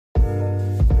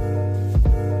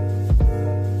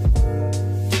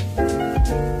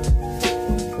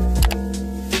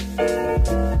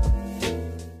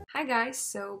guys,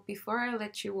 so before I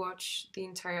let you watch the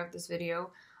entire of this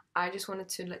video, I just wanted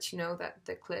to let you know that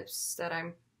the clips that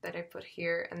I put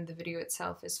here and the video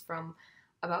itself is from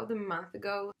about a month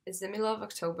ago. It's the middle of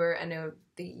October. I know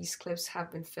these clips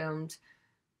have been filmed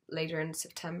later in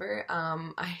September.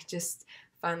 I just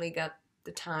finally got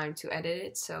the time to edit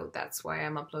it, so that's why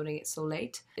I'm uploading it so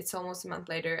late. It's almost a month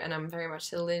later and I'm very much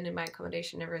settled in my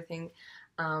accommodation. Everything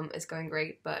is going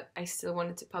great, but I still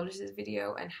wanted to publish this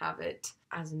video and have it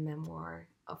as a memoir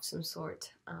of some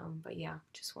sort. But yeah,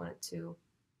 just wanted to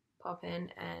pop in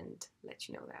and let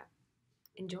you know that.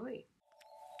 Enjoy!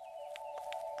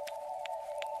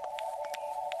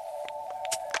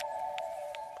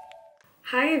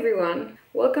 Hi everyone!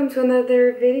 Welcome to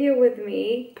another video with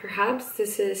me. Perhaps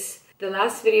this is the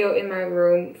last video in my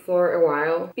room for a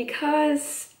while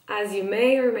because, as you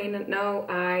may or may not know,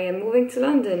 I am moving to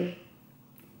London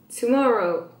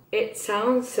tomorrow. It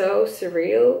sounds so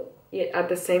surreal, yet at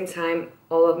the same time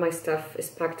all of my stuff is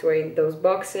packed away in those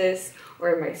boxes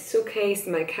or in my suitcase,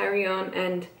 my carry-on,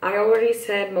 and I already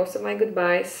said most of my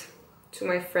goodbyes to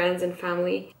my friends and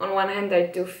family. On one hand, I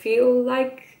do feel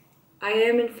like I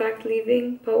am in fact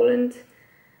leaving Poland,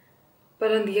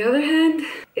 but on the other hand,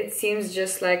 it seems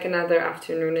just like another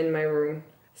afternoon in my room,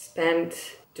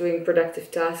 spent doing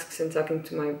productive tasks and talking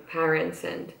to my parents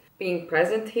and being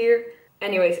present here.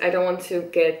 Anyways, I don't want to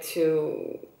get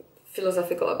too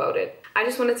philosophical about it. I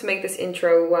just wanted to make this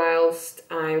intro whilst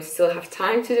I still have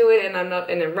time to do it and I'm not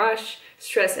in a rush,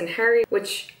 stress and hurry,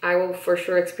 which I will for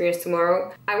sure experience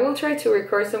tomorrow. I will try to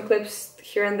record some clips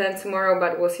here and then tomorrow,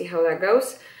 but we'll see how that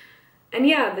goes. And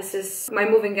yeah, this is my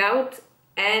moving out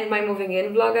and my moving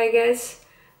in vlog, I guess.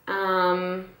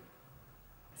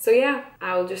 So yeah,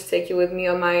 I'll just take you with me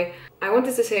on my, I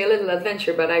wanted to say a little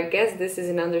adventure, but I guess this is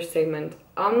an understatement,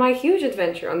 on my huge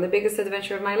adventure, on the biggest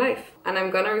adventure of my life. And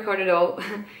I'm gonna record it all,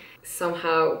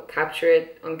 somehow capture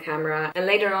it on camera. And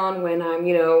later on, when I'm,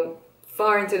 you know,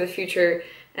 far into the future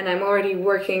and I'm already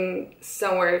working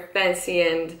somewhere fancy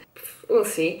and we'll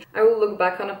see, I will look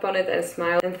back upon it and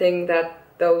smile and think that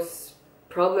those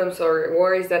problems or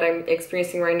worries that I'm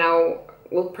experiencing right now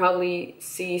will probably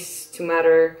cease to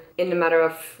matter in a matter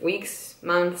of weeks,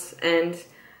 months, and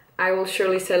I will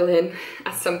surely settle in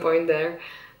at some point there.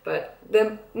 But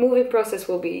the moving process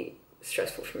will be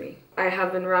stressful for me. I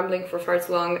have been rambling for far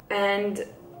too long, and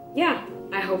yeah,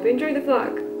 I hope you enjoy the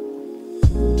vlog.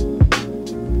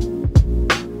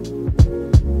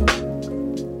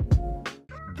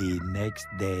 The next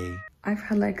day. I've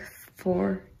had like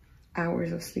 4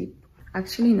 hours of sleep.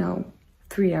 Actually, no,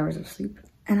 3 hours of sleep.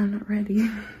 And I'm not ready.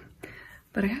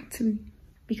 But I have to be,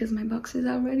 because my box is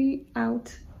already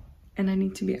out and I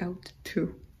need to be out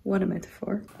too. What a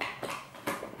metaphor.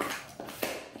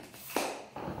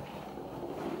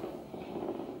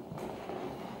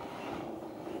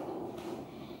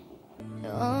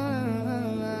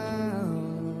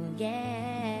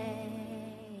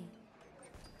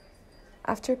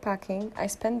 After packing, I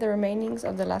spent the remainings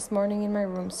of the last morning in my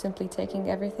room simply taking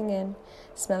everything in,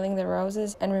 smelling the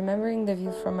roses, and remembering the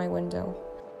view from my window.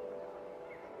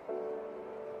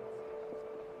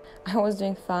 I was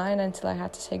doing fine until I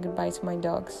had to say goodbye to my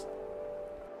dogs.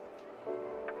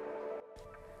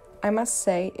 I must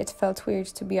say, it felt weird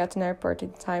to be at an airport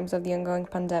in times of the ongoing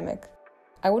pandemic.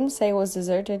 I wouldn't say it was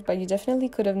deserted, but you definitely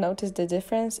could have noticed the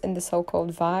difference in the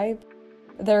so-called vibe.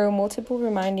 There were multiple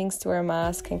remindings to wear a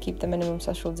mask and keep the minimum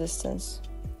social distance.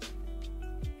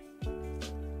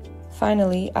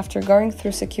 Finally, after going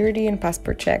through security and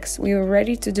passport checks, we were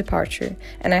ready to departure,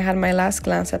 and I had my last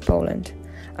glance at Poland.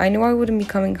 I knew I wouldn't be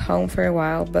coming home for a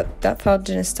while, but that thought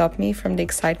didn't stop me from the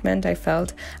excitement I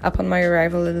felt upon my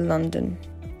arrival in London.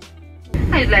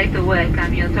 I'd like to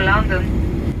welcome you to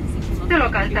London. The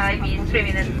local time is 3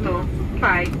 minutes to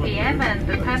 5 p.m. and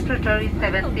the temperature is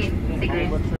 17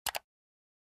 degrees.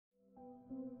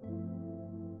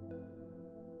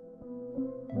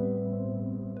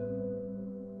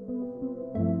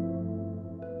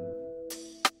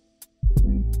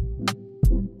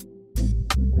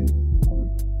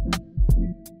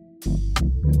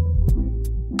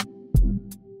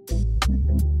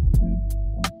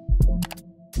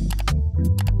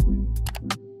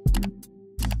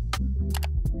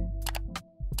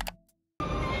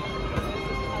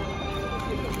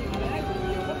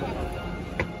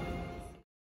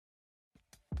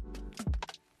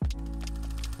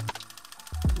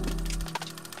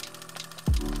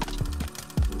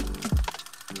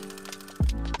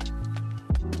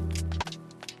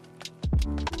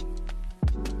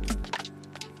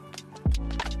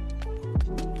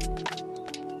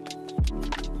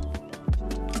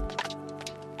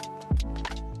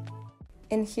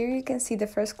 And here you can see the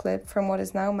first clip from what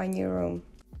is now my new room.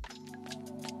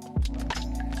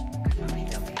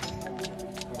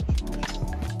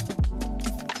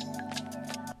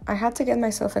 I had to get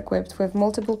myself equipped with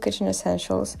multiple kitchen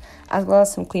essentials, as well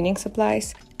as some cleaning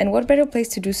supplies. And what better place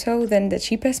to do so than the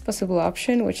cheapest possible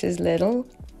option, which is Lidl.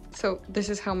 So this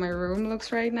is how my room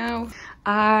looks right now.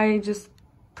 I just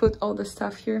put all the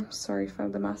stuff here. Sorry for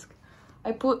the mask.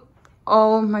 I put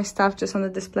all my stuff just on the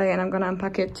display and I'm gonna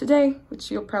unpack it today, which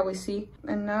you'll probably see.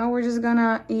 And now we're just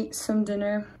gonna eat some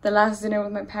dinner, the last dinner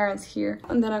with my parents here,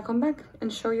 and then I'll come back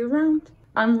and show you around.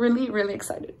 I'm really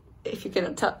excited. If you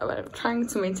cannot tell, but I'm trying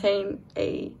to maintain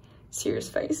a serious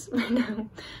face right now,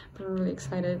 but I'm really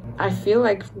excited. I feel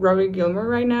like Rory Gilmore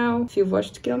right now, if you've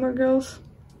watched Gilmore Girls.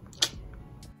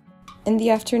 In the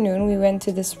afternoon, we went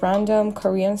to this random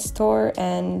Korean store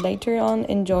and later on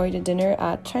enjoyed a dinner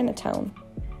at Chinatown.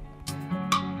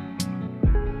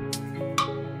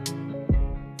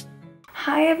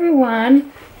 Hi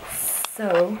everyone!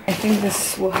 So, I think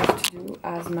this will have to do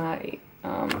as my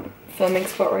filming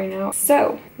spot right now.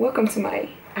 So, welcome to my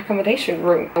accommodation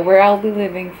room where I'll be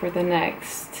living for the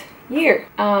next year.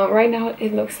 Right now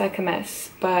it looks like a mess,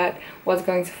 but what's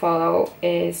going to follow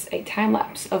is a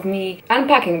time-lapse of me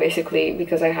unpacking basically,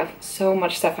 because I have so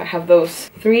much stuff. I have those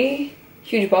 3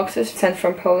 huge boxes sent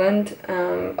from Poland.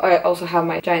 I also have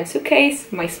my giant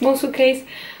suitcase, my small suitcase,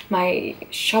 my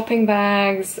shopping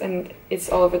bags, and it's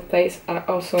all over the place. I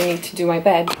also need to do my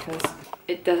bed because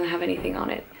it doesn't have anything on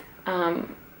it.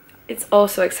 It's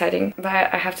also exciting, but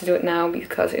I have to do it now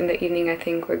because in the evening I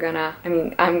think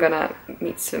I'm gonna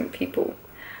meet some people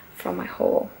from my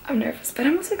hall. I'm nervous, but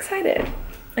I'm also excited.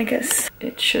 I guess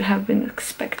it should have been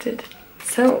expected.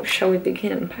 So, shall we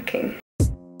begin unpacking?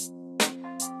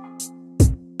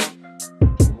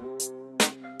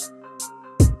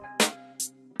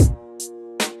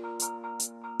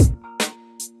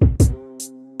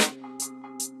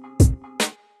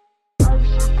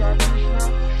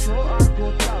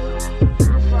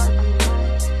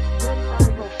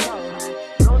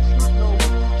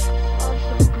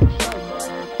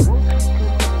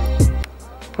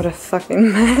 What a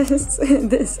fucking mess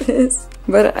this is.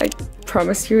 But I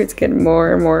promise you it's getting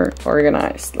more and more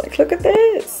organized. Like, look at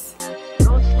this!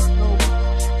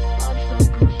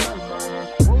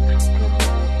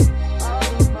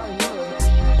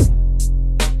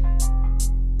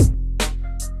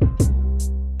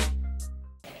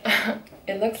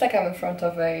 It looks like I'm in front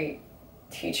of a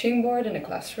teaching board in a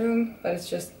classroom, but it's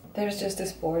just, there's just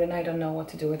this board and I don't know what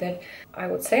to do with it. I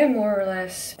would say I'm more or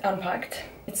less unpacked.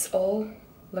 It's all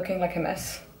looking like a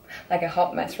mess, like a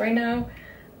hot mess right now,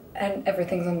 and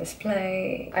everything's on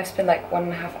display. I've spent like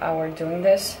 1.5 hours doing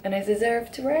this and I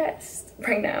deserve to rest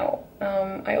right now.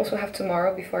 I also have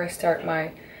tomorrow before I start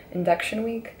my induction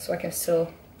week, so I can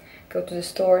still go to the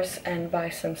stores and buy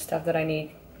some stuff that I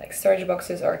need, like storage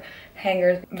boxes or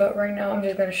hangers. But right now I'm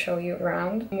just gonna show you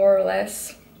around more or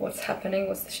less what's happening,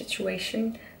 what's the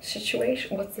situation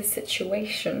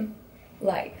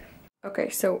like. Okay,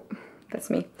 so that's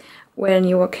me. When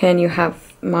you walk in, you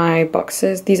have my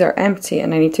boxes. These are empty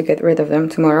and I need to get rid of them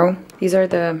tomorrow. These are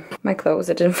my clothes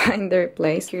that didn't find their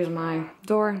place. Here's my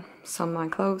door, some of my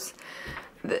clothes.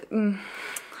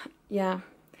 Yeah,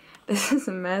 this is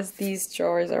a mess. These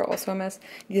drawers are also a mess.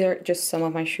 These are just some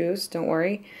of my shoes, don't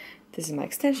worry. This is my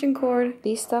extension cord.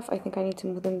 These stuff, I think I need to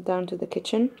move them down to the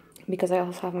kitchen because I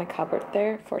also have my cupboard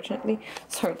there, fortunately.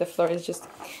 Sorry, the floor is just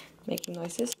making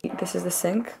noises. This is the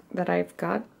sink that I've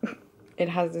got. It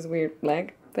has this weird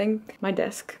leg thing. My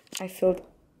desk. I filled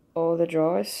all the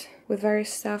drawers with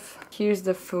various stuff. Here's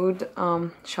the food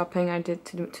shopping I did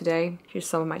today. Here's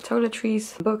some of my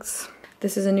toiletries, books.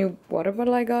 This is a new water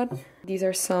bottle I got. These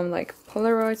are some like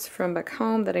Polaroids from back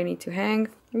home that I need to hang.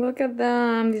 Look at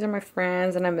them. These are my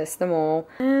friends and I miss them all.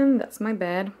 And that's my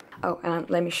bed. Oh, and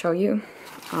let me show you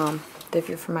the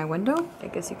view from my window. I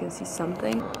guess you can see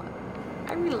something.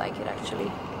 I really like it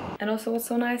actually. And also what's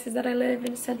so nice is that I live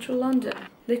in central London.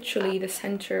 Literally the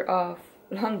center of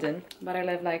London. But I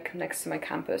live like next to my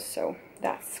campus, so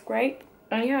that's great.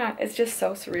 And yeah, it's just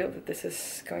so surreal that this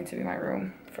is going to be my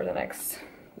room for the next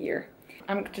year.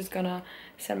 I'm just gonna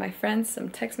send my friends some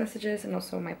text messages and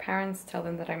also my parents, tell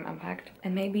them that I'm unpacked.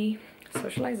 And maybe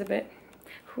socialize a bit.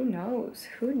 Who knows?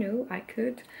 Who knew I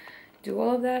could do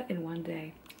all of that in one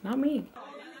day? Not me.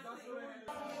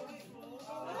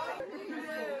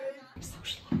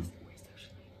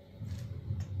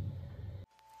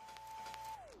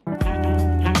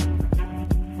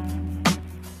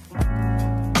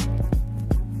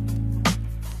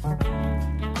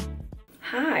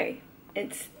 Hi,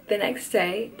 it's the next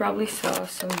day. Probably saw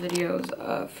some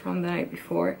videos from the night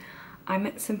before. I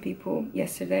met some people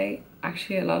yesterday,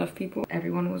 actually a lot of people.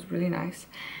 Everyone was really nice.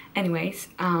 Anyways,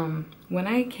 when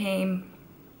I came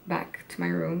back to my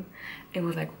room, it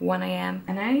was like 1 a.m.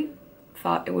 and I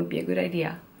thought it would be a good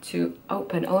idea to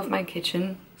open all of my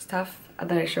kitchen stuff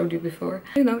that I showed you before.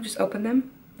 You know, just open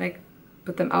them, like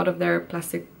put them out of their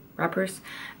plastic wrappers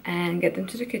and get them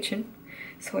to the kitchen.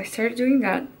 So I started doing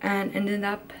that and ended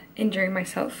up injuring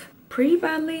myself pretty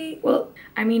badly. Well,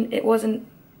 I mean, it wasn't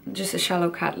just a shallow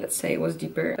cut, let's say, it was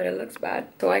deeper, but it looks bad.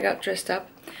 So I got dressed up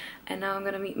and now I'm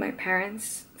gonna meet my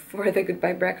parents for the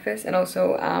goodbye breakfast, and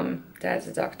also Dad's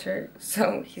a doctor,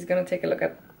 so he's gonna take a look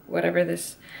at whatever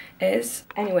this is.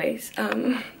 Anyways,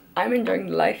 I'm enjoying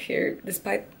life here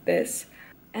despite this,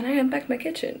 and I unpacked my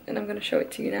kitchen and I'm gonna show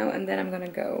it to you now, and then I'm gonna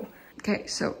go. Okay,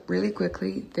 so really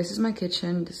quickly, this is my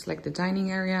kitchen. This is like the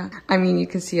dining area. I mean, you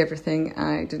can see everything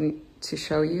I didn't to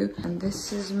show you. And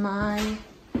this is my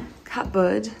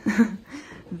cupboard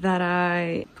that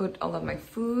I put all of my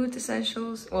food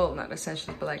essentials, well, not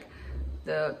essentials, but like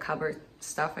the cupboard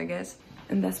stuff, I guess.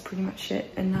 And that's pretty much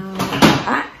it. And now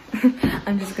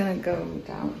I'm just gonna go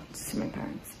down to see my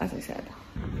parents, as I said.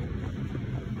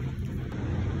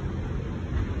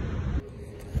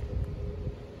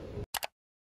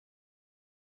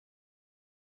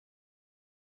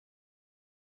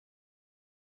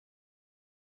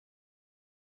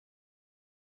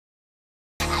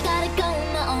 I gotta go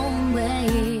my own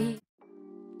way.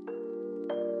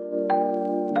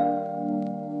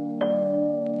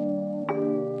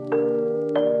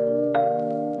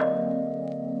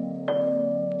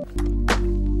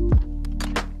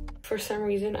 For some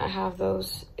reason, I have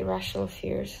those irrational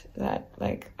fears that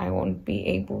like I won't be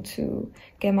able to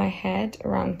get my head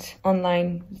around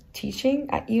online teaching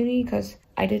at uni, because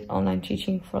I did online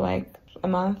teaching for like a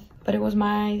month, but it was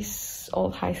my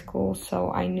old high school,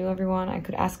 so I knew everyone, I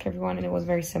could ask everyone, and it was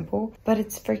very simple. But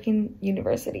it's freaking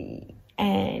university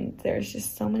and there's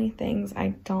just so many things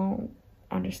I don't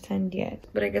understand yet.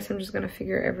 But I guess I'm just gonna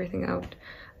figure everything out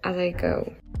as I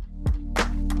go.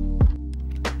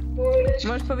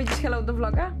 Możesz powiedzieć hello do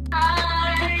vloga?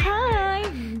 Hi!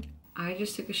 I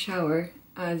just took a shower,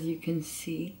 as you can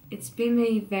see. It's been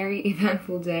a very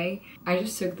eventful day. I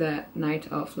just took the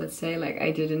night off, let's say. Like,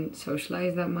 I didn't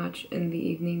socialize that much in the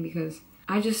evening because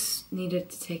I just needed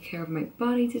to take care of my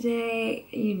body today.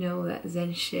 You know, that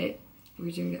Zen shit. We're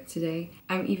doing that today.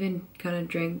 I'm even gonna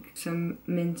drink some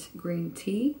mint green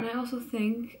tea. And I also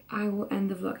think I will end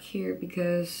the vlog here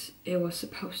because it was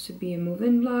supposed to be a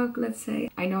move-in vlog, let's say.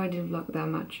 I know I didn't vlog that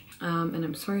much, and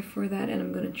I'm sorry for that, and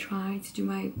I'm gonna try to do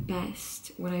my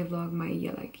best when I vlog my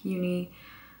like uni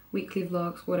weekly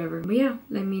vlogs, whatever. But yeah,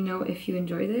 let me know if you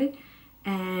enjoyed it,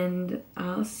 and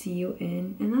I'll see you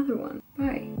in another one.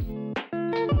 Bye.